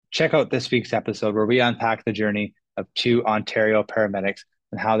Check out this week's episode where we unpack the journey of two Ontario paramedics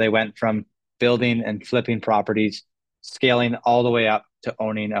and how they went from building and flipping properties, scaling all the way up to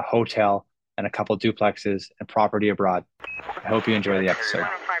owning a hotel and a couple duplexes and property abroad. I hope you enjoy the episode.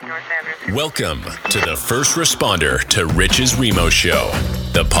 Welcome to the First Responder to Riches Remo Show,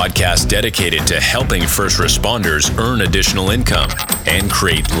 the podcast dedicated to helping first responders earn additional income and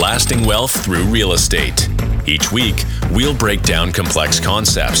create lasting wealth through real estate. Each week, we'll break down complex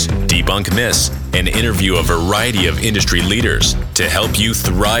concepts, debunk myths, and interview a variety of industry leaders to help you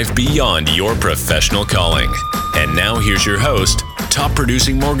thrive beyond your professional calling. And now here's your host, top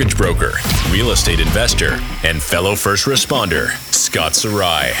producing mortgage broker, real estate investor, and fellow first responder, Scott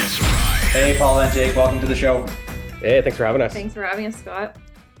Sarai. Hey, Paula and Jake, welcome to the show. Hey, thanks for having us. Thanks for having us, Scott.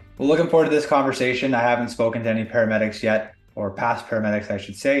 Well, looking forward to this conversation. I haven't spoken to any paramedics yet, or past paramedics, I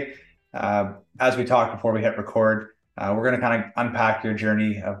should say. As we talked before we hit record, we're going to kind of unpack your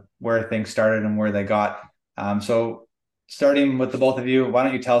journey of where things started and where they got. So starting with the both of you, why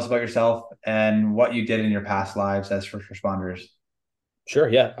don't you tell us about yourself and what you did in your past lives as first responders? Sure.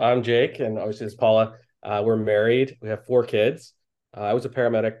 Yeah. I'm Jake, and obviously it's Paula. We're married. We have 4 kids. I was a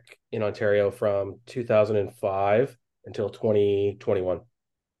paramedic in Ontario from 2005 until 2021.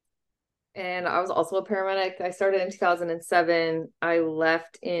 And I was also a paramedic. I started in 2007. I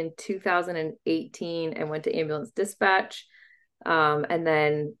left in 2018 and went to ambulance dispatch. And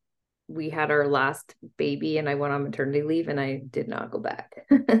then we had our last baby and I went on maternity leave and I did not go back.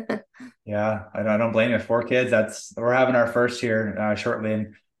 Yeah, I don't blame you. 4 kids. We're having our first here shortly,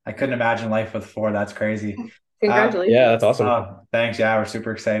 and I couldn't imagine life with 4. That's crazy. Congratulations. Yeah, that's awesome. Thanks. Yeah, we're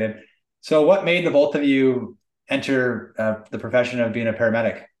super excited. So what made the both of you enter the profession of being a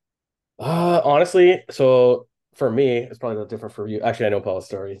paramedic? Honestly, so for me, it's probably a little different for you. Actually, I know Paula's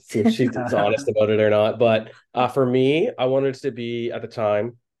story, see if she's honest about it or not. But for me, I wanted to be at the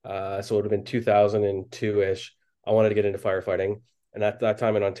time, so it would have been 2002-ish. I wanted to get into firefighting. And at that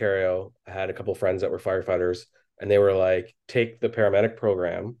time in Ontario, I had a couple of friends that were firefighters, and they were like, take the paramedic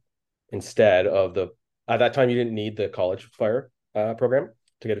program instead of at that time, you didn't need the college fire program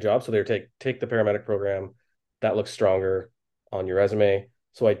to get a job. So they were take the paramedic program. That looks stronger on your resume.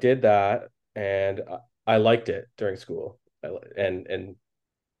 So I did that, and I liked it during school. And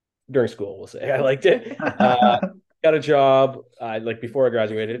during school, we'll say I liked it. Got a job like before I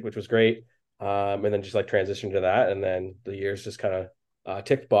graduated, which was great. And then just like transitioned to that, and then the years just kind of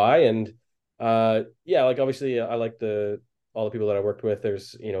ticked by. And yeah, like obviously I like all the people that I worked with.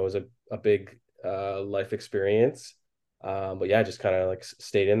 There's it was a big life experience. But yeah, I just kind of like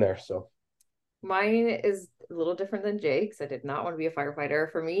stayed in there. So mine is a little different than Jake's. I did not want to be a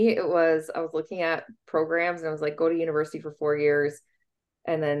firefighter. For me, I was looking at programs and I was like, go to university for 4 years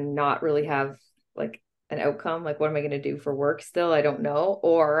and then not really have like an outcome. Like, what am I going to do for work still? I don't know.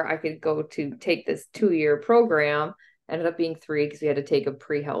 Or I could go to take this 2-year program. Ended up being 3 because we had to take a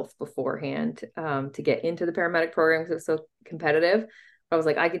pre-health beforehand to get into the paramedic program because it was so competitive. I was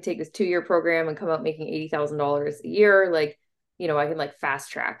like, I could take this 2-year program and come out making $80,000 a year. Like, I can like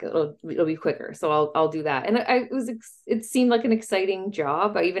fast track. It'll be quicker. So I'll do that. And it seemed like an exciting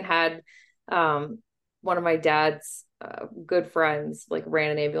job. I even had one of my dad's good friends like ran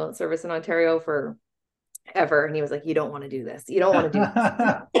an ambulance service in Ontario for ever. And he was like, you don't want to do this. You don't want to do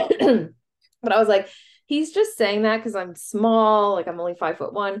this. But I was like, he's just saying that because I'm small. Like I'm only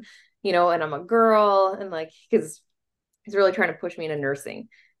 5'1", and I'm a girl. And like, because he's really trying to push me into nursing.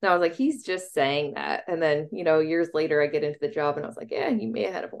 And I was like, he's just saying that. And then, years later, I get into the job and I was like, yeah, he may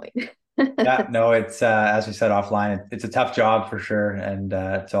have had a point. Yeah, no, it's as we said offline, it's a tough job for sure. And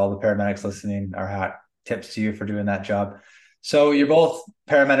to all the paramedics listening, our hat tips to you for doing that job. So you're both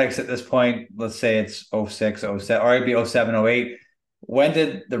paramedics at this point. Let's say it's 06, 07, or it'd be 07, 08. When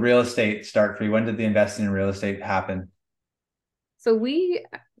did the real estate start for you? When did the investing in real estate happen? So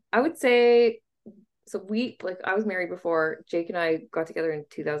I would say, I was married before. Jake and I got together in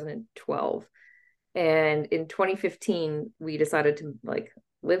 2012. And in 2015, we decided to like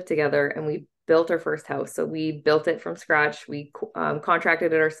live together and we built our first house. So we built it from scratch. We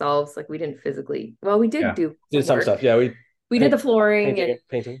contracted it ourselves. Like we didn't physically, well, we did do some stuff. Yeah. We did the flooring and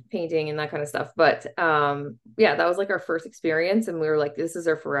painting and that kind of stuff. But yeah, that was like our first experience. And we were like, this is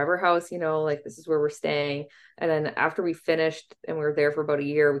our forever house, like this is where we're staying. And then after we finished and we were there for about a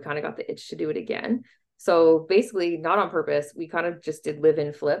year, we kind of got the itch to do it again. So basically, not on purpose, we kind of just did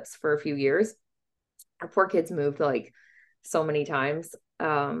live-in flips for a few years. Our poor kids moved like so many times.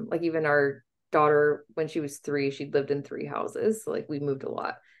 Like even our daughter, when she was 3, she'd lived in 3 houses. So like we moved a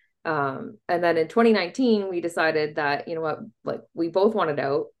lot. And then in 2019, we decided that, like we both wanted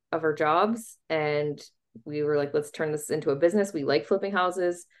out of our jobs and we were like, let's turn this into a business. We like flipping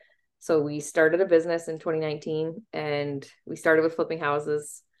houses. So we started a business in 2019, and we started with flipping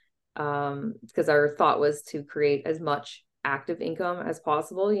houses because our thought was to create as much active income as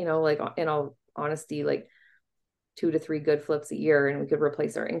possible, like in all honesty, like 2 to 3 good flips a year, and we could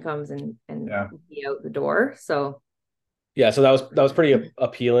replace our incomes and Yeah. be out the door. So Yeah, so that was pretty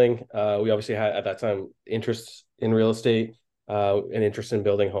appealing. We obviously had at that time interest in real estate, and interest in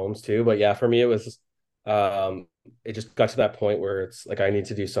building homes too. But yeah, for me um, it just got to that point where it's like I need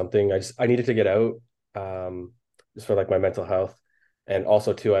to do something. I needed to get out, just for like my mental health, and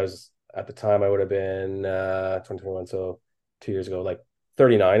also too, I was at the time I would have been 2021, so 2 years ago, like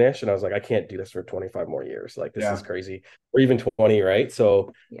 39-ish, and I was like, I can't do this for 25 more years. Like this is Yeah. crazy, or even 20, right?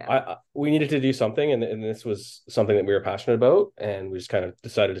 So yeah. we needed to do something, and this was something that we were passionate about, and we just kind of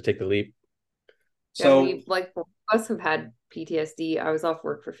decided to take the leap. And So, we like both of us have had PTSD. I was off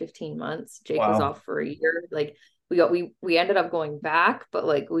work for 15 months. Jake was wow. off for a year. Like we ended up going back, but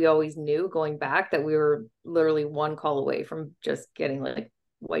like we always knew going back that we were literally one call away from just getting like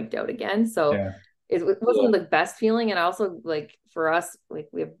wiped out again. So Yeah. it wasn't the best feeling. And also like for us, like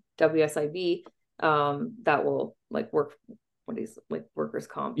we have WSIB that will like work what is like workers'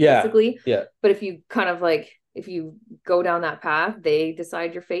 comp Yeah, basically. yeah, But if you kind of like if you go down that path, they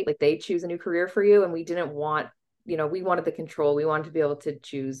decide your fate, like they choose a new career for you. And we didn't want, we wanted the control. We wanted to be able to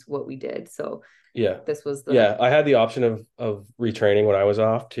choose what we did. So yeah, this was yeah. I had the option of retraining when I was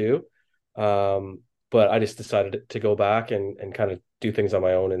off too, but I just decided to go back and kind of do things on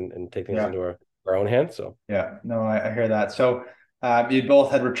my own and take things Yeah. into our own hands. So Yeah. No, I hear that. So, you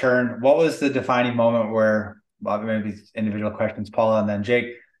both had returned. What was the defining moment where, well, maybe these individual questions, Paula and then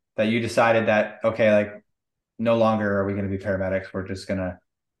Jake, that you decided that, okay, like no longer are we going to be paramedics.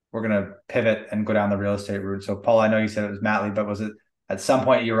 We're gonna pivot and go down the real estate route. So, Paul, I know you said it was mat leave, but was it at some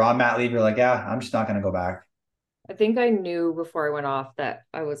point you were on mat leave? You're like, yeah, I'm just not going to go back. I think I knew before I went off that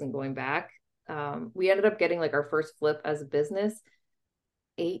I wasn't going back. We ended up getting like our first flip as a business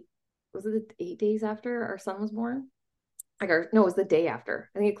eight, was it 8 days after our son was born? No, it was the day after.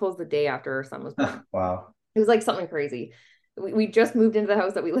 I think it closed the day after our son was born. Wow. It was like something crazy. We just moved into the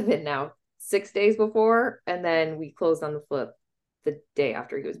house that we live in now 6 days before, and then we closed on the flip the day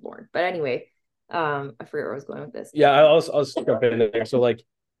after he was born. But anyway, I forget where I was going with this. yeah, I'll jump in there. So like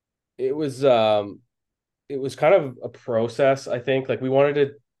it was it was kind of a process. I think like we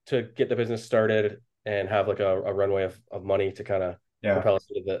wanted to get the business started and have like a runway of money to kind of Yeah. propel us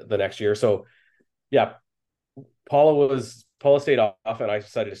into the next year. So yeah, Paula stayed off, and I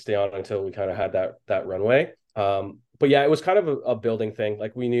decided to stay on until we kind of had that runway. But yeah, it was kind of a building thing.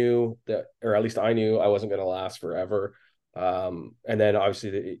 Like we knew that, or at least I knew I wasn't going to last forever. And then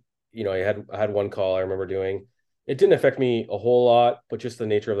obviously, I had one call I remember doing. It didn't affect me a whole lot, but just the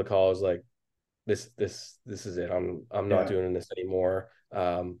nature of the call was like, this is it. I'm not Yeah. doing this anymore.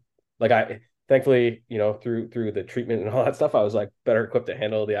 Like I thankfully, through the treatment and all that stuff, I was like better equipped to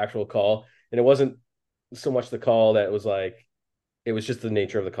handle the actual call. And it wasn't so much the call that was like, it was just the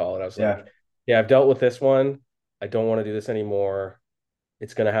nature of the call. And I was Yeah. like, yeah, I've dealt with this one. I don't want to do this anymore.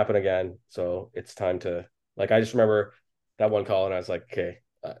 It's going to happen again. So it's time to, like, I just remember that one call and I was like, okay,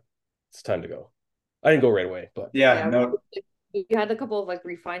 it's time to go. I didn't go right away, but Yeah. Yeah, No. we had a couple of like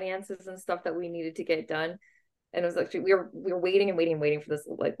refinances and stuff that we needed to get done. And it was actually we were waiting and waiting and waiting for this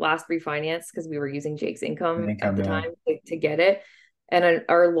like last refinance because we were using Jake's income at Income. the Yeah. time to get it. And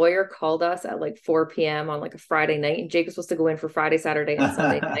our lawyer called us at like 4 p.m. on like a Friday night, and Jake was supposed to go in for Friday, Saturday, and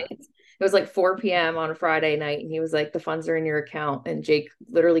Sunday nights. It was like 4 p.m. on a Friday night, and he was like, "The funds are in your account." And Jake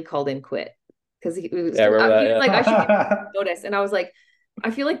literally called in quit because he was, yeah, I remember that. he was Yeah. like, "I should give notice," and I was like,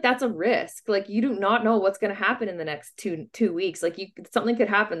 I feel like that's a risk. Like you do not know what's going to happen in the next two weeks. Like something could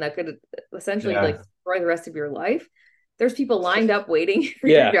happen that could essentially Yeah. like destroy the rest of your life. There's people lined up waiting for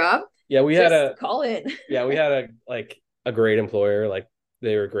Yeah. your job. Yeah, we Just had call in. yeah, we had a great employer. Like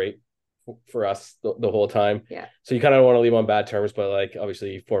they were great for us the whole time. Yeah. So you kind of don't want to leave on bad terms, but like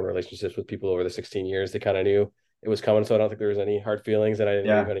obviously you formed relationships with people over the 16 years. They kind of knew it was coming. So I don't think there was any hard feelings, and I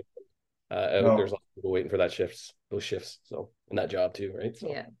didn't leave Yeah. any No. there's a lot of people waiting for those shifts. So in that job too, right? So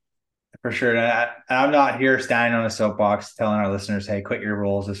Yeah. For sure. And I'm not here standing on a soapbox telling our listeners, hey, quit your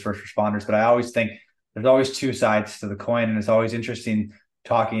roles as first responders. But I always think there's always two sides to the coin. And it's always interesting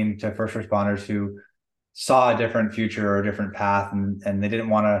talking to first responders who saw a different future or a different path, and they didn't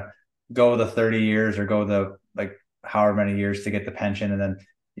want to go the 30 years or go the like however many years to get the pension. And then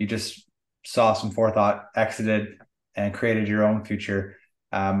you just saw some forethought, exited, and created your own future.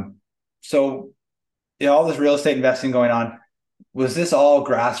 So, all this real estate investing going on, was this all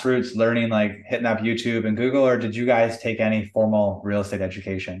grassroots learning, like hitting up YouTube and Google, or did you guys take any formal real estate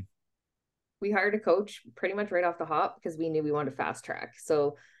education? we hired a coach pretty much right off the hop because we knew we wanted to fast track.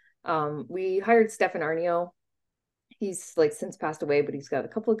 So we hired Stefan Arnio. He's like since passed away, but he's got a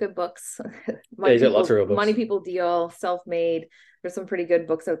couple of good books. Yeah, he's got lots of real books. Money People Deal, Self-Made. There's some pretty good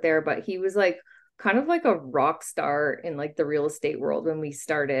books out there, but he was like kind of like a rock star in like the real estate world when we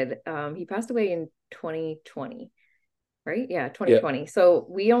started. He passed away in 2020, right? Yeah, 2020. Yeah. So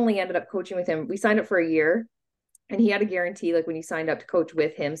we only ended up coaching with him. We signed up for a year, and he had a guarantee, like when you signed up to coach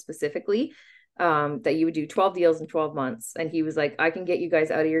with him specifically, that you would do 12 deals in 12 months. And he was like, I can get you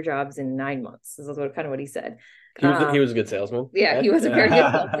guys out of your jobs in 9 months. This is what he said. He was a good salesman. Yeah, he was a very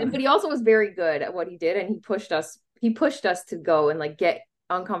good salesman, but he also was very good at what he did. And he pushed us to go and like get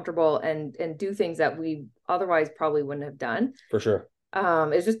uncomfortable and do things that we otherwise probably wouldn't have done. For sure.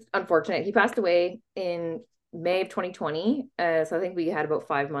 It's just unfortunate. He passed away in May of 2020. So I think we had about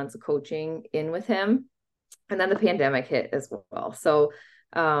 5 months of coaching in with him. And then the pandemic hit as well. So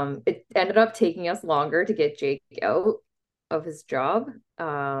it ended up taking us longer to get Jake out of his job.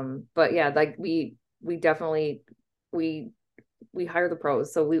 But yeah, like we definitely, we hire the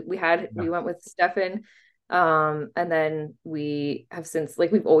pros. So we went with Stefan. And then we have since,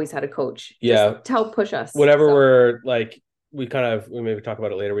 like, we've always had a coach to help push us. Whenever we're like, we maybe talk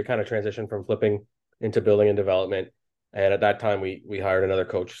about it later. We kind of transitioned from flipping into building and development. And at that time we hired another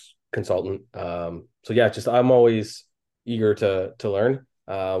coach consultant. So yeah, just, I'm always eager to learn.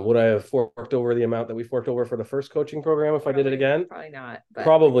 Would I have forked over the amount that we forked over for the first coaching program if I did it again? Probably not.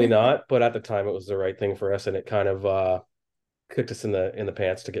 Probably not. But at the time, it was the right thing for us, and it kind of kicked us in the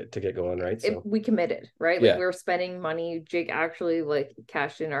pants to get going, right? So we committed, right? Like we were spending money. Jake actually like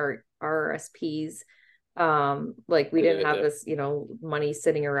cashed in our RSPs. Like we didn't have this, money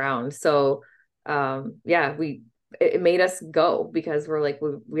sitting around. So it made us go because we're like,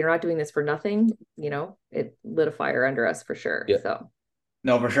 we're not doing this for nothing. It lit a fire under us for sure. Yeah. So.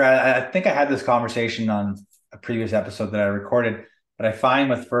 No, for sure. I think I had this conversation on a previous episode that I recorded, but I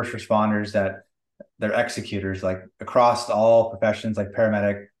find with first responders that they're executors, like across all professions, like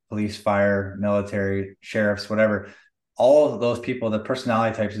paramedic, police, fire, military, sheriffs, whatever. All of those people, the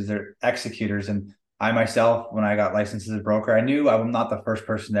personality types is they're executors. And I myself, when I got licensed as a broker, I knew I'm not the first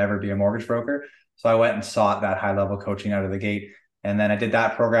person to ever be a mortgage broker. So I went and sought that high level coaching out of the gate. And then I did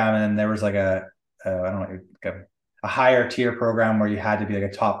that program. And then there was like a higher tier program where you had to be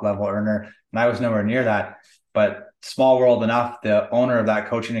like a top level earner. And I was nowhere near that, but small world enough, the owner of that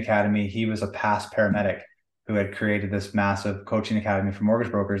coaching academy, he was a past paramedic who had created this massive coaching academy for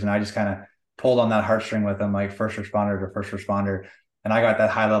mortgage brokers. And I just kind of pulled on that heartstring with him, like first responder to first responder. And I got that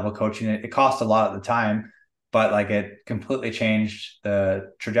high level coaching. It cost a lot at the time, but like it completely changed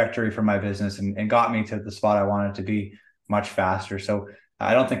the trajectory for my business and got me to the spot I wanted to be much faster. So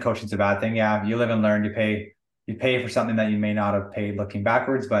I don't think coaching is a bad thing. Yeah, you live and learn, you pay for something that you may not have paid looking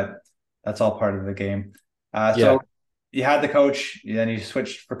backwards, but that's all part of the game. So you had the coach, then you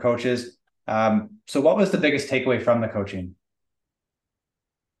switched for coaches. So what was the biggest takeaway from the coaching?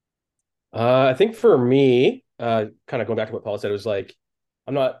 I think for me, kind of going back to what Paul said, it was like,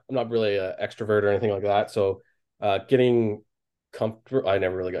 I'm not really an extrovert or anything like that. So getting comfortable, I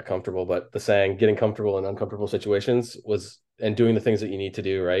never really got comfortable, but the saying, getting comfortable in uncomfortable situations and doing the things that you need to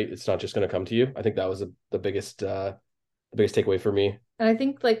do, right? It's not just going to come to you. I think that was the biggest takeaway for me. And I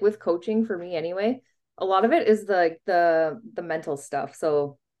think like with coaching for me anyway, a lot of it is the mental stuff.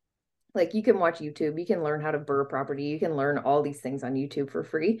 So like you can watch YouTube, you can learn how to burr property, you can learn all these things on YouTube for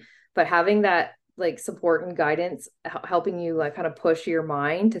free, but having that like support and guidance helping you like kind of push your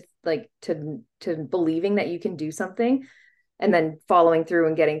mind to believing that you can do something and then following through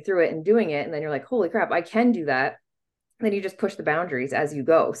and getting through it and doing it. And then you're like, holy crap, I can do that. And then you just push the boundaries as you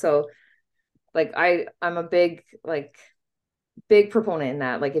go. So like I'm a big proponent in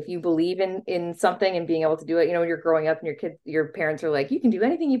that. Like if you believe in something and being able to do it, when you're growing up and your parents are like, you can do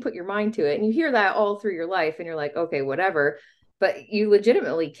anything you put your mind to it. And you hear that all through your life and you're like, okay, whatever. But you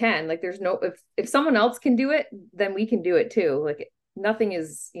legitimately can. Like there's no, if someone else can do it, then we can do it too. Like nothing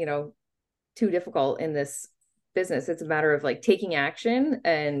is, too difficult in this business. It's a matter of like taking action.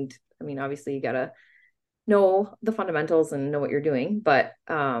 And I mean, obviously you gotta know the fundamentals and know what you're doing, but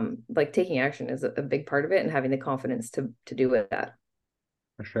like taking action is a big part of it and having the confidence to do it. That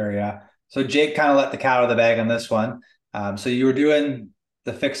for sure. Yeah. So Jake kind of let the cat out of the bag on this one. So you were doing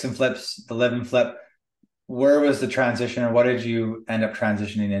the fix and flips, the live and flip. Where was the transition, or what did you end up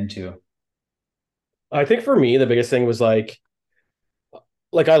transitioning into? I think for me, the biggest thing was like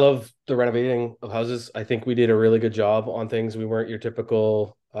I love the renovating of houses. I think we did a really good job on things. We weren't your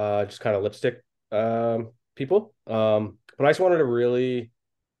typical just kind of lipstick people. But I just wanted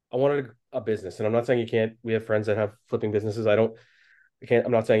I wanted a business. And I'm not saying you can't, we have friends that have flipping businesses. I don't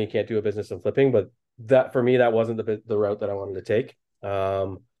I'm not saying you can't do a business in flipping, but that for me, that wasn't the route that I wanted to take.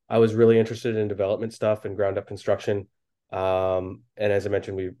 I was really interested in development stuff and ground up construction. And as I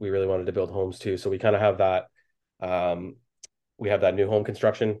mentioned, we really wanted to build homes too. So we kind of have that. We have that new home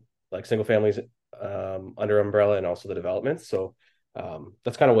construction, like single families under umbrella, and also the developments. So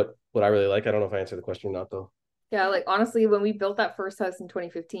that's kind of what I really like. I don't know if I answered the question or not, though. Yeah, like honestly, when we built that first house in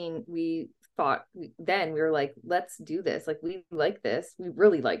 2015, we thought then we were like, let's do this. Like we like this. We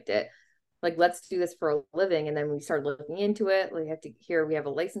really liked it. Like let's do this for a living. And then we started looking into it. Like we have a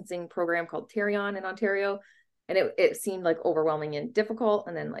licensing program called Tarion in Ontario. And it seemed like overwhelming and difficult.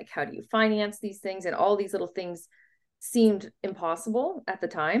 And then like, how do you finance these things? And all these little things seemed impossible at the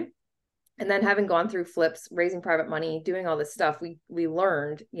time. And then having gone through flips, raising private money, doing all this stuff, we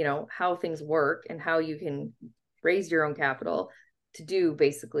learned, how things work and how you can raise your own capital to do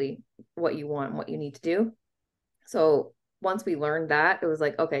basically what you want and what you need to do. So once we learned that, it was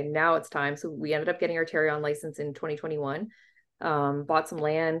like, okay, now it's time. So we ended up getting our Tarion license in 2021, bought some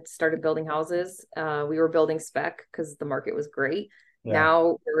land, started building houses. We were building spec because the market was great. Yeah.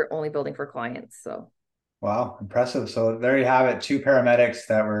 Now we're only building for clients. So. Wow, impressive. So there you have it. 2 paramedics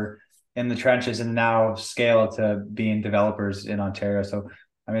that were in the trenches and now scale to being developers in Ontario. So,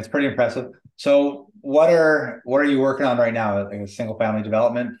 I mean, it's pretty impressive. So what are you working on right now? Like a single family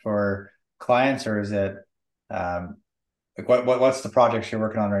development for clients, or is it, like what's the projects you're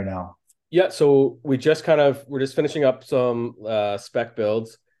working on right now? Yeah. So we're just finishing up some spec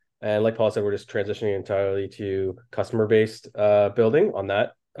builds. And like Paul said, we're just transitioning entirely to customer-based building on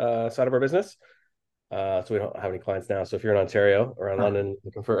that side of our business. So we don't have any clients now. So if you're in Ontario or in London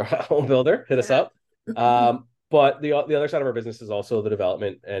looking for a home builder, hit us up. But the other side of our business is also the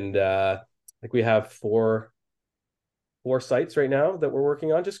development. And like we have four sites right now that we're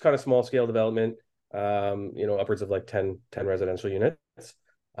working on, just kind of small scale development, upwards of like 10 residential units.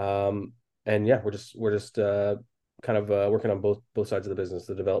 And yeah, we're just kind of working on both sides of the business,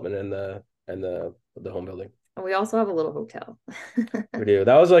 the development and the home building. And we also have a little hotel. We do.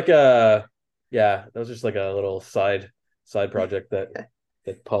 That was like that was just like a little side project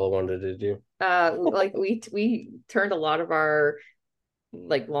that Paula wanted to do. Like we turned a lot of our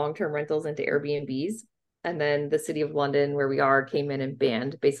like long-term rentals into Airbnbs. And then the city of London, where we are, came in and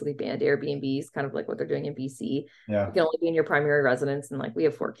basically banned Airbnbs, kind of like what they're doing in BC. Yeah. You can only be in your primary residence. And like, we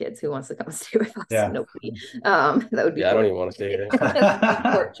have 4 kids. Who wants to come stay with us? Yeah. Nobody. That would be I don't even want to stay here.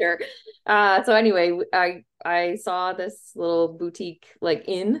 Torture. So anyway, I saw this little boutique like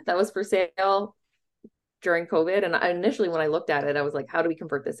inn that was for sale during COVID. And initially when I looked at it, I was like, how do we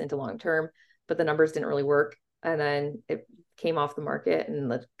convert this into long-term? But the numbers didn't really work. And then it came off the market,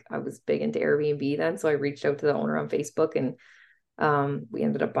 and I was big into Airbnb then. So I reached out to the owner on Facebook, and we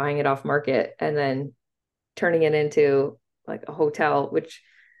ended up buying it off market and then turning it into like a hotel, which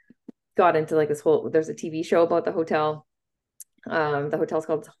got into like there's a TV show about the hotel. The hotel's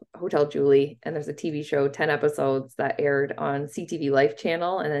called Hotel Julie, and there's a TV show, 10 episodes that aired on CTV Life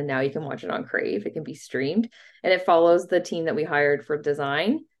channel. And then now you can watch it on Crave. It can be streamed, and it follows the team that we hired for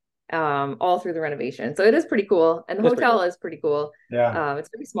design, all through the renovation. So it is pretty cool. And the hotel is pretty cool. Yeah. It's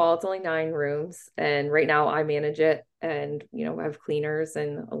pretty small. It's only 9 rooms. And right now I manage it, and, I have cleaners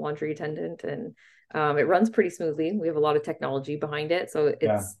and a laundry attendant, and it runs pretty smoothly. We have a lot of technology behind it. So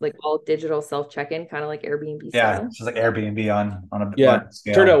it's like all digital self check-in, kind of like Airbnb style. Yeah. It's just like Airbnb on a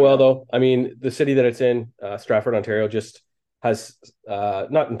scale. Turned out well though. I mean, the city that it's in, Stratford, Ontario, just has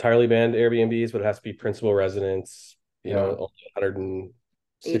not entirely banned Airbnbs, but it has to be principal residence, only 180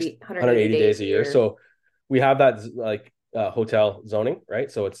 days a year. So we have that like hotel zoning,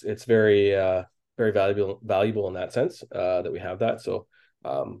 right? So it's very very valuable in that sense that we have that. So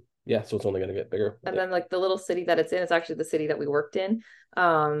so it's only going to get bigger. And then like the little city that it's in is actually the city that we worked in.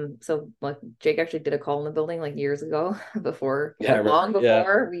 So like Jake actually did a call in the building like years ago before we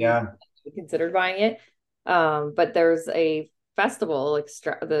considered buying it. But there's a festival, like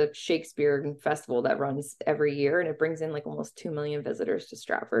the Shakespeare Festival, that runs every year, and it brings in like almost 2 million visitors to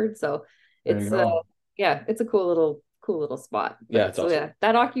Stratford. So it's it's a cool little spot. It's awesome.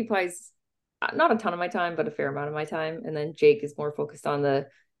 That occupies not a ton of my time, but a fair amount of my time. And then Jake is more focused on the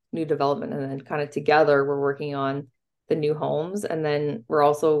new development, and then kind of together we're working on the new homes. And then we're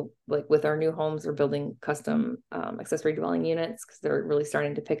also like with our new homes, we're building custom accessory dwelling units, because they're really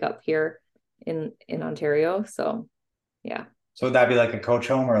starting to pick up here in Ontario. So so would that be like a coach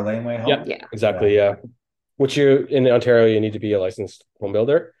home or a laneway home? Yeah, exactly. Yeah. Which in Ontario, you need to be a licensed home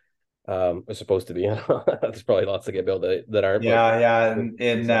builder. It's supposed to be. There's probably lots that get built that aren't.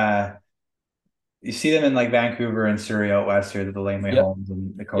 You see them in like Vancouver and Surrey out west here, the laneway homes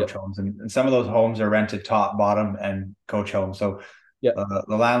and the coach homes, and some of those homes are rented top, bottom, and coach homes. So Yeah.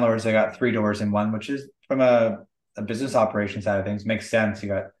 The landlords, they got 3 doors in one, which is from a business operation side of things makes sense. You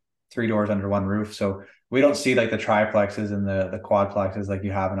got 3 doors under one roof, so we don't see like the triplexes and the quadplexes like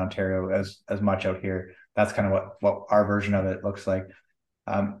you have in Ontario as much out here. That's kind of what our version of it looks like.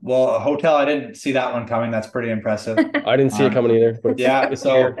 Well, a hotel, I didn't see that one coming. That's pretty impressive. I didn't see it coming either, but Yeah, it's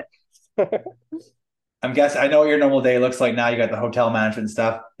so here. I'm guessing I know what your normal day looks like now. You got the hotel management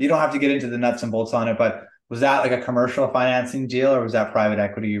stuff. You don't have to get into the nuts and bolts on it, but was that like a commercial financing deal or was that private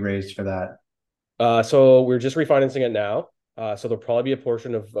equity you raised for that? So we're just refinancing it now. So there'll probably be a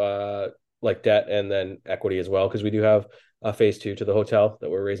portion of like debt and then equity as well, because we do have a phase two to the hotel that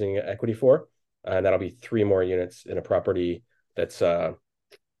we're raising equity for, and that'll be 3 more units in a property that's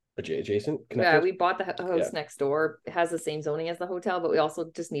adjacent. Yeah, Connected. we bought the house next door. It has the same zoning as the hotel, but we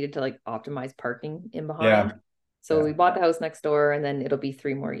also just needed to like optimize parking in behind. Yeah. So we bought the house next door, and then it'll be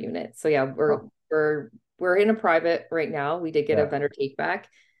 3 more units. So yeah, we're in a private right now. We did get a vendor take back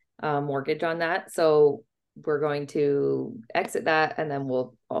mortgage on that. So we're going to exit that, and then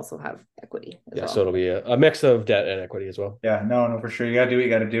we'll also have equity as well. So it'll be a mix of debt and equity as well. Yeah, no, for sure. You gotta do what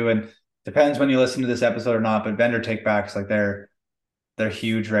you gotta do. And depends when you listen to this episode or not, but vendor take backs, like they're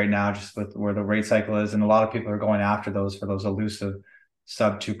huge right now, just with where the rate cycle is. And a lot of people are going after those for those elusive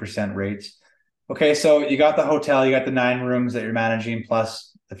sub 2% rates. Okay, so you got the hotel, you got the 9 rooms that you're managing,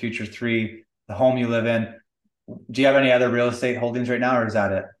 plus the future 3, the home you live in. Do you have any other real estate holdings right now, or is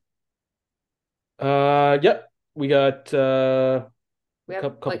that it? Yep. We got We have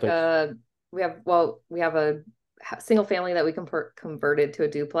couple like things. we have a single family that we converted to a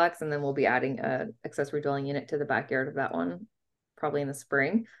duplex, and then we'll be adding a accessory dwelling unit to the backyard of that one, probably in the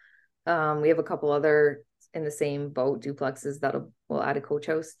spring. We have a couple other in the same boat duplexes that we'll add a coach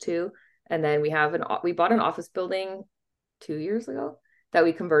house to, and then we bought an office building 2 years ago that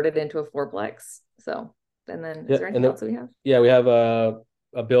we converted into a fourplex. So, and then is there anything else that we have? Yeah, we have a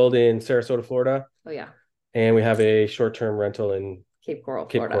build in Sarasota, Florida. Oh yeah. And we have a short-term rental in Cape Coral,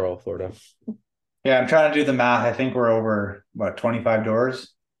 Florida. Yeah, I'm trying to do the math. I think we're over 25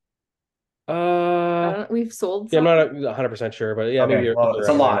 doors. We've sold some. Yeah, I'm not 100% sure, but yeah, okay, maybe well, it's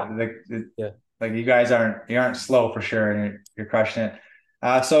a lot. Yeah. Like you guys aren't slow for sure, and you're crushing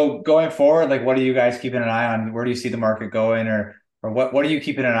it. So going forward, like what are you guys keeping an eye on? Where do you see the market going, or what are you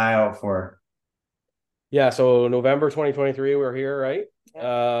keeping an eye out for? Yeah, so November 2023, we're here, right?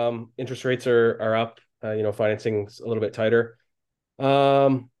 Yeah. Interest rates are up. Financing's a little bit tighter.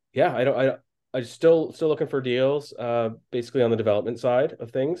 Yeah, I still looking for deals. Basically on the development side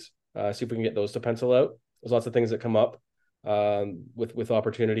of things. See if we can get those to pencil out. There's lots of things that come up with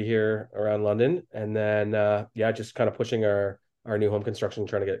opportunity here around London, and then just kind of pushing our new home construction,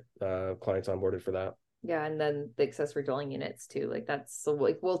 trying to get clients onboarded for that. Yeah, and then the accessory dwelling units too. Like that's so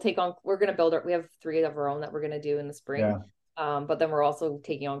like we're gonna build we have 3 of our own that we're gonna do in the spring. Yeah. But then we're also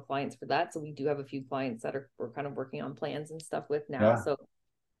taking on clients for that. So we do have a few clients that we're kind of working on plans and stuff with now. Yeah. So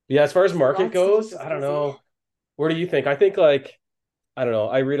yeah, as far as market goes, I don't know. Where do you think? I think I don't know.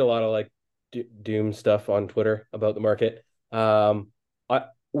 I read a lot of like doom stuff on Twitter about the market.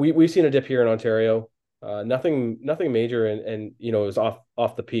 We've seen a dip here in Ontario. Nothing major, and it was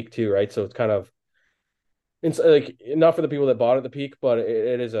off the peak too, right? So it's kind of like not for the people that bought at the peak, but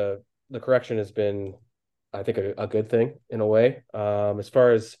the correction has been, I think, a good thing in a way. As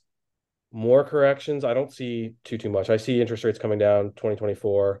far as more corrections, I don't see too much. I see interest rates coming down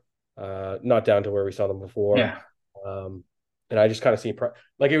 2024, not down to where we saw them before. Yeah. And I just kind of see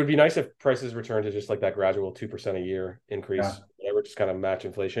it would be nice if prices return to just like that gradual 2% a year increase. Yeah. Whatever, just kind of match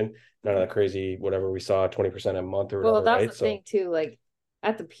inflation. None of that crazy whatever we saw 20% a month or whatever. Well, that's right? the thing too. Like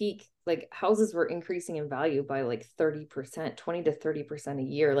at the peak, like houses were increasing in value by like 30%, 20 to 30% a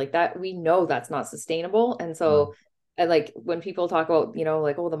year. Like that, we know that's not sustainable. And so, and like when people talk about,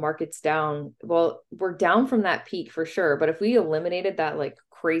 like, oh, the market's down. Well, we're down from that peak for sure. But if we eliminated that like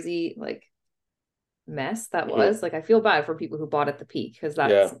crazy like mess that was, like, I feel bad for people who bought at the peak because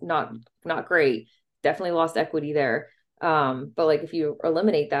that's not great. Definitely lost equity there. But like if you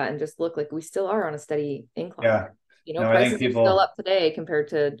eliminate that and just look, like we still are on a steady incline. Yeah. Prices are still up today compared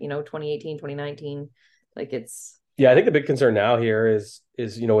to 2018, 2019. Like it's I think the big concern now here is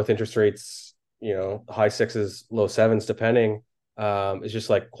with interest rates, high 6s, low 7s depending, is just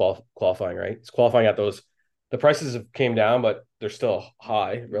like qualifying, right? It's qualifying at those. The prices have came down, but they're still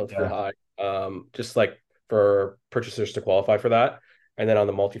high, relatively high. Just like for purchasers to qualify for that. And then on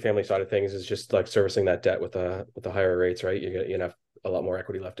the multifamily side of things is just like servicing that debt with the higher rates, right? You're gonna have a lot more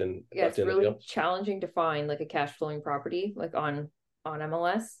equity left in. It's really challenging to find like a cash flowing property like on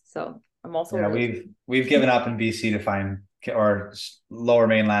MLS. So I'm also we've given up in BC to find, or lower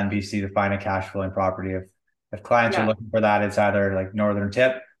mainland BC to find a cash flowing property. If clients are looking for that, it's either like Northern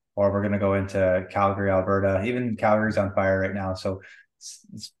Tip or we're going to go into Calgary, Alberta. Even Calgary's on fire right now. So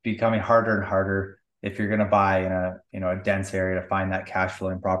it's becoming harder and harder if you're going to buy in a dense area to find that cash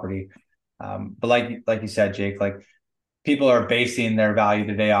flowing property. But like you said, Jake, like people are basing their value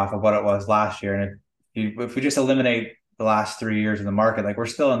today off of what it was last year. And if we just eliminate the last 3 years in the market, like we're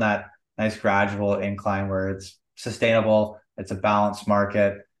still in that nice gradual incline where it's sustainable, it's a balanced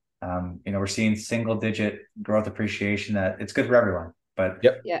market. We're seeing single digit growth appreciation that it's good for everyone. But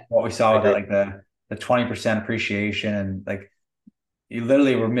what we saw with that, like the 20% appreciation, and like you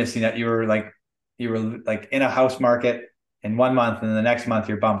literally were missing that. You were like in a house market in 1 month, and then the next month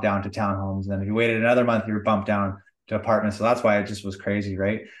you're bumped down to townhomes. And then if you waited another month, you were bumped down to apartments. So that's why it just was crazy,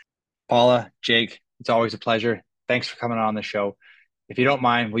 right? Paula, Jake, it's always a pleasure. Thanks for coming on the show. If you don't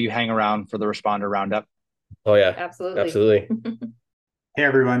mind, will you hang around for the Responder Roundup? Oh yeah, absolutely. Hey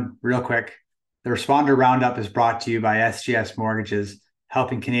everyone, real quick. The Responder Roundup is brought to you by SGS Mortgages,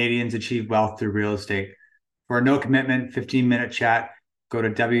 helping Canadians achieve wealth through real estate. For a no commitment 15-minute chat, go to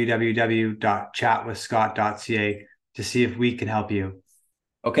www.chatwithscott.ca to see if we can help you.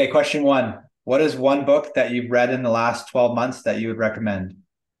 Okay, question 1. What is one book that you've read in the last 12 months that you would recommend?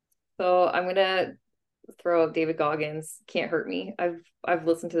 So I'm gonna throw out David Goggins, Can't Hurt Me. I've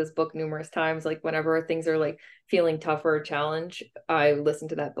listened to this book numerous times. Like whenever things are like feeling tough or a challenge, I listen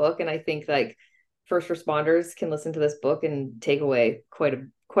to that book, and I think like first responders can listen to this book and take away quite a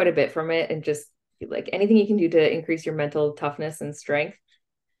bit from it, and just like anything you can do to increase your mental toughness and strength.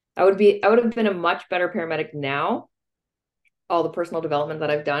 I would have been a much better paramedic now, all the personal development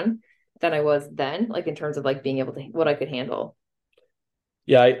that I've done, than I was then, like in terms of like being able to what I could handle.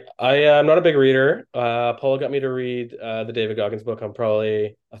 Yeah, I'm not a big reader. Paula got me to read the David Goggins book. I'm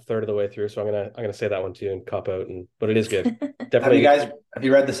probably a third of the way through, so I'm gonna say that one too and cop out. But it is good. Definitely. Have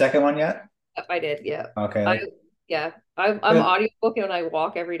you read the second one yet? I did, yeah. Okay. I'm audiobook and I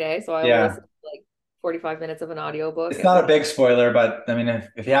walk every day, so I will listen to like 45 minutes of an audiobook. It's not a big spoiler, but I mean,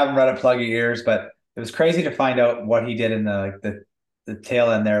 if you haven't read it, plug your ears. But it was crazy to find out what he did in the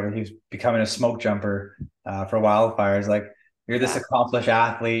tail end there when he was becoming a smoke jumper for wildfires. Like, you're this accomplished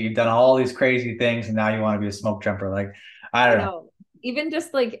athlete, you've done all these crazy things, and now you want to be a smoke jumper. Like, I don't know. Even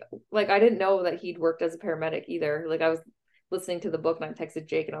just like I didn't know that he'd worked as a paramedic either. Like I was listening to the book and I texted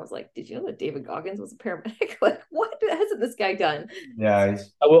Jake and I was like, did you know that David Goggins was a paramedic? Like, what hasn't this guy done? Yeah.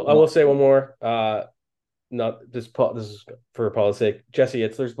 I will say one more. Not this is for Paula's sake. Jesse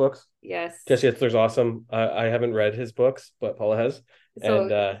Itzler's books. Yes. Jesse Itzler's awesome. I haven't read his books, but Paula has. So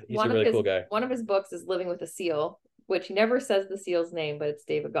and he's a really cool guy. One of his books is Living with a Seal, which he never says the seal's name, but it's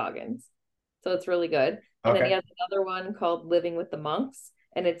David Goggins. So it's really good. And then he has another one called Living with the Monks,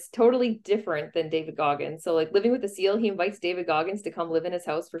 and it's totally different than David Goggins. So like Living with the Seal, he invites David Goggins to come live in his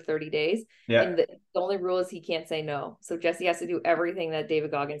house for 30 days. Yeah. And the only rule is he can't say no. So Jesse has to do everything that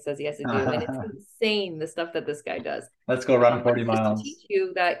David Goggins says he has to do. And it's insane, the stuff that this guy does. Let's go run 40 miles. To teach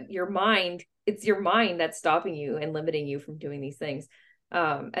you that it's your mind that's stopping you and limiting you from doing these things.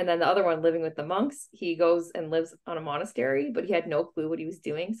 And then the other one, Living with the Monks, he goes and lives on a monastery, but he had no clue what he was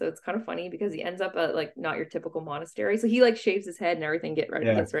doing. So it's kind of funny because he ends up at like not your typical monastery. So he like shaves his head and everything, gets ready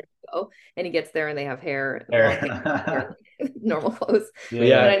to go. And he gets there and they have hair. Normal clothes.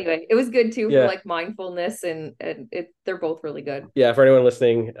 Yeah. But anyway, it was good too for like mindfulness and they're both really good. Yeah. For anyone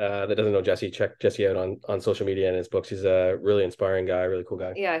listening that doesn't know Jesse, check Jesse out on social media and his books. He's a really inspiring guy, really cool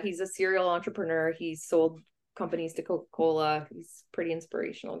guy. Yeah. He's a serial entrepreneur. He's sold companies to Coca-Cola. He's a pretty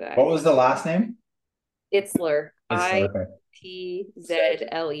inspirational guy. What was the last name? Itzler. Itzler.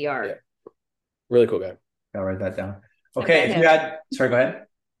 Yeah. Really cool guy. I'll write that down. Okay. Sorry, go ahead.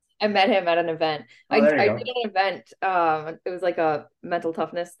 I met him at an event. I did an event. It was like a mental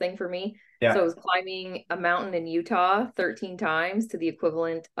toughness thing for me. Yeah. So I was climbing a mountain in Utah 13 times to the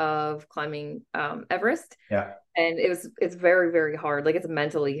equivalent of climbing Everest. Yeah. And it's very, very hard. Like it's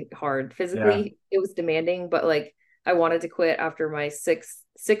mentally hard. Physically, it was demanding, but like I wanted to quit after my sixth,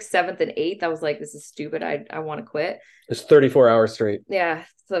 seventh, and eighth. I was like, this is stupid. I want to quit. It's 34 hours straight. Yeah,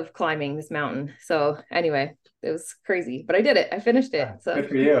 of climbing this mountain. So anyway, it was crazy, but I did it. I finished it. So good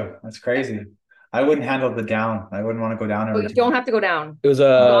for you. That's crazy. I wouldn't handle the down. I wouldn't want to go down. You don't have to go down. It was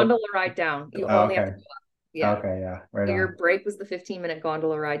a gondola ride down. You only have to go up. Yeah. Okay. Yeah. Right. So your break was the 15-minute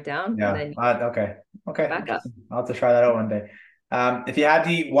gondola ride down. Yeah. And then okay. Back up. I'll have to try that out one day. If you had to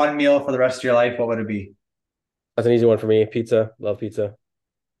eat one meal for the rest of your life, what would it be? That's an easy one for me. Pizza. Love pizza.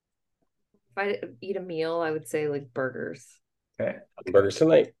 If I eat a meal, I would say like burgers. Okay. Burgers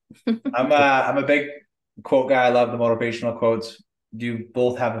tonight. I'm a big quote guy. I love the motivational quotes. Do you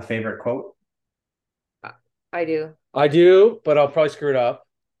both have a favorite quote? I do, but I'll probably screw it up.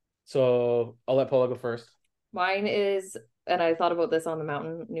 So I'll let Paula go first. Mine is, and I thought about this on the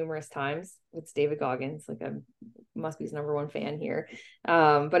mountain numerous times. It's David Goggins. Like, I must be his number one fan here.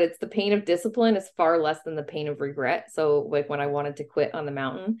 But it's the pain of discipline is far less than the pain of regret. So like when I wanted to quit on the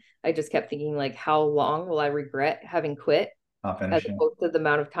mountain, I just kept thinking like, how long will I regret having quit? As opposed to the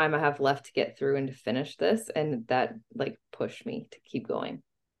amount of time I have left to get through and to finish this. And that like pushed me to keep going.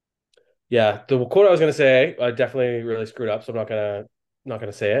 Yeah. The quote I was going to say, I definitely really screwed up. So I'm not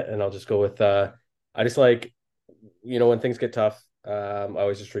going to say it. And I'll just go with, I just like, when things get tough, I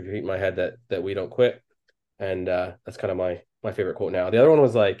always just repeat in my head that we don't quit. And that's kind of my favorite quote now. The other one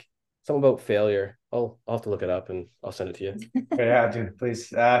was like something about failure. I'll have to look it up and I'll send it to you. Yeah, dude, please.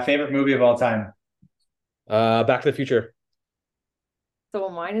 Favorite movie of all time? Back to the Future. So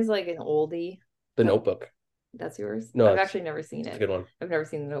mine is like an oldie. The Notebook. That's yours? No, I've actually never seen it. It's a good one. I've never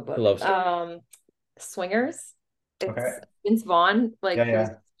seen The Notebook. I love story. Swingers. It's Okay. Vince Vaughn, like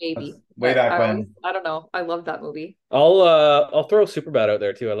Yeah. baby. Way back when. I don't know. I love that movie. I'll throw Superbad out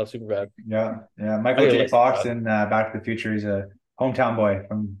there too. I love Superbad. Yeah. Michael J. Fox in Back to the Future. He's a hometown boy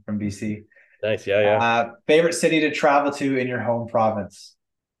from BC. Nice. Yeah. Favorite city to travel to in your home province?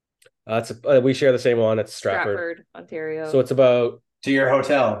 We share the same one. It's Stratford, Ontario. So it's about to your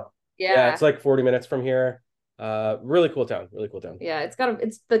hotel. Yeah. It's like 40 minutes from here. Really cool town. Yeah, it's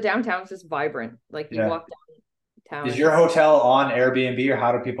the downtown's just vibrant. Like you walk downtown. Is your hotel on Airbnb or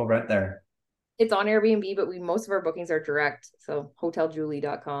how do people rent there? It's on Airbnb, but most of our bookings are direct. So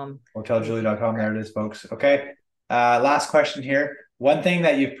hoteljulie.com. Hoteljulie.com. There it is, folks. Okay. Last question here. One thing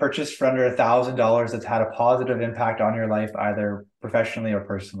that you've purchased for under $1,000 that's had a positive impact on your life, either professionally or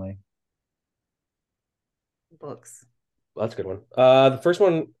personally. Books. Well, that's a good one. The first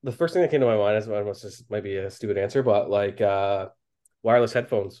thing that came to my mind might be a stupid answer, but like wireless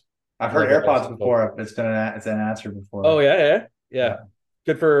headphones. I've heard AirPods before. It's an answer before. Oh yeah.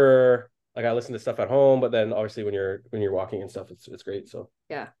 Good for like I listen to stuff at home, but then obviously when you're walking and stuff, it's great. So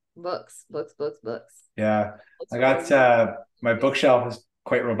yeah, books. Yeah, I got my bookshelf is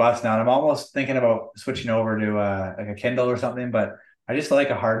quite robust now, and I'm almost thinking about switching over to like a Kindle or something, but I just like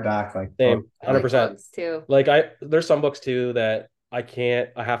a hardback, like same, 100%. Too. Like there's some books too that I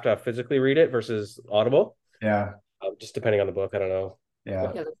have to physically read it versus Audible. Yeah. Just depending on the book, I don't know.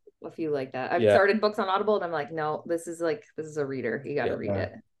 Yeah. Yeah, a few like that. I've started books on Audible, and I'm like, no, this is a reader. You got to read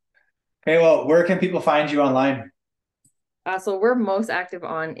it. Okay, well, where can people find you online? So we're most active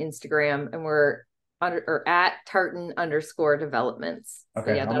on Instagram, and we're at Tartan_developments.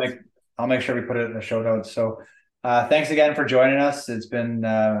 Okay, So I'll make sure we put it in the show notes. So thanks again for joining us. It's been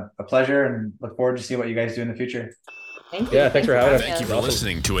a pleasure, and look forward to see what you guys do in the future. Thank you. Yeah, thanks for having us. Thank you for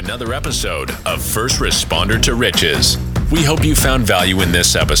listening to another episode of First Responder to Riches. We hope you found value in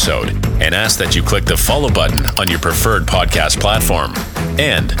this episode and ask that you click the follow button on your preferred podcast platform.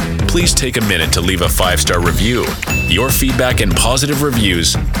 And please take a minute to leave a 5-star review. Your feedback and positive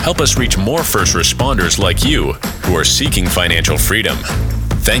reviews help us reach more first responders like you who are seeking financial freedom.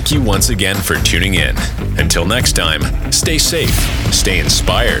 Thank you once again for tuning in. Until next time, stay safe, stay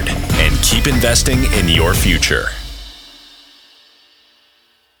inspired, and keep investing in your future.